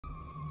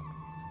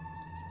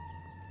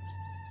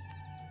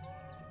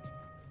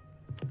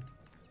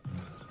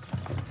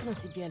No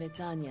тебе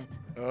лица нет.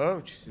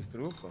 Ouch,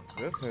 сеструха,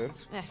 that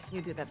hurts.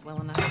 You do that well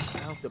enough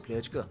yourself.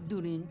 Соплячка.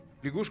 Дурень.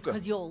 Лягушка.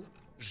 Козёл.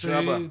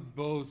 Жаба. Sit,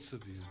 both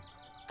of you.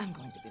 I'm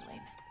going to be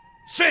late.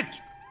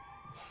 Sit!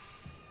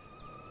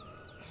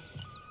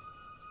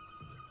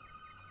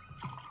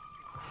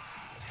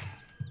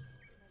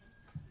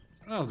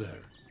 Now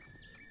there.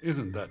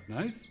 Isn't that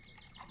nice?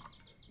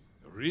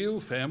 A real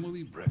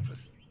family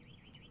breakfast.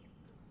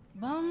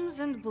 Bombs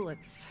and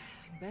bullets.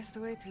 Best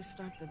way to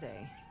start the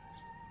day.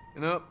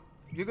 You know,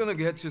 you're gonna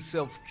get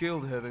yourself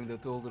killed having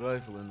that old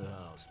rifle in the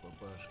house,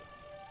 Papasha.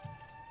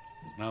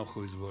 Now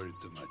who is worried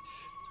too much?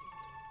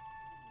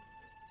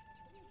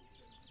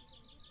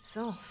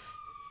 So,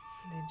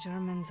 the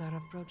Germans are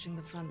approaching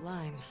the front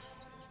line.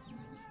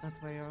 Is that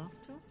where you're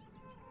off to?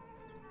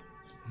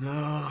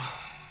 No,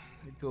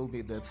 he told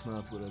me that's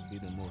not where I'd be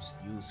the most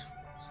useful,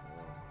 so...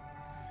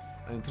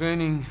 I'm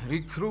training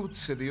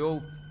recruits at the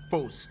old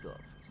post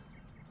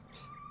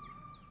office.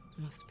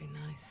 Must be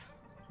nice.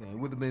 Yeah, it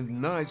would have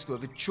been nice to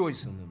have a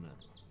choice on the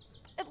matter.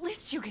 At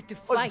least you get to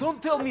Oh, fight.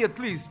 don't tell me at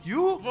least,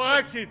 you?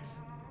 Watch it!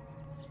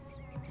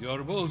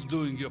 You're both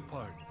doing your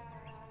part.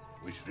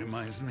 Which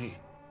reminds me,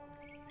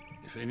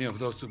 if any of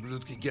those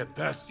Ублюдки get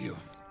past you,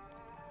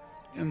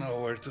 you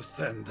know where to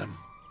send them.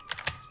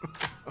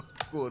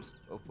 Of course,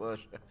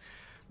 Papasha.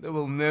 They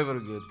will never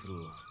get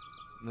through.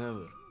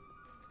 Never.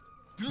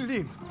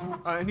 Blin!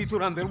 I need to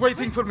run. They're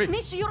waiting for me.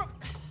 Misha, you're...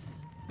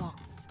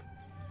 Box.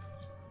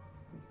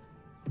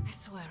 I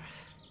swear,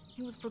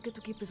 he would forget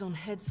to keep his own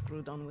head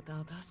screwed on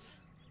without us.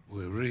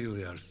 We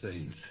really are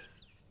saints.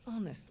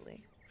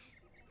 Honestly.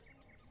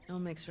 I'll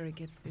make sure he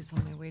gets this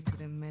on the way to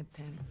the med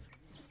tents.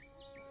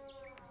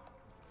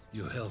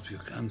 You help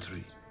your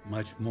country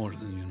much more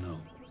than you know.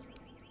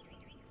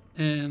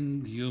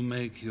 And you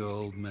make your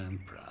old man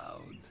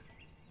proud.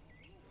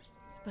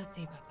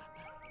 Спасибо,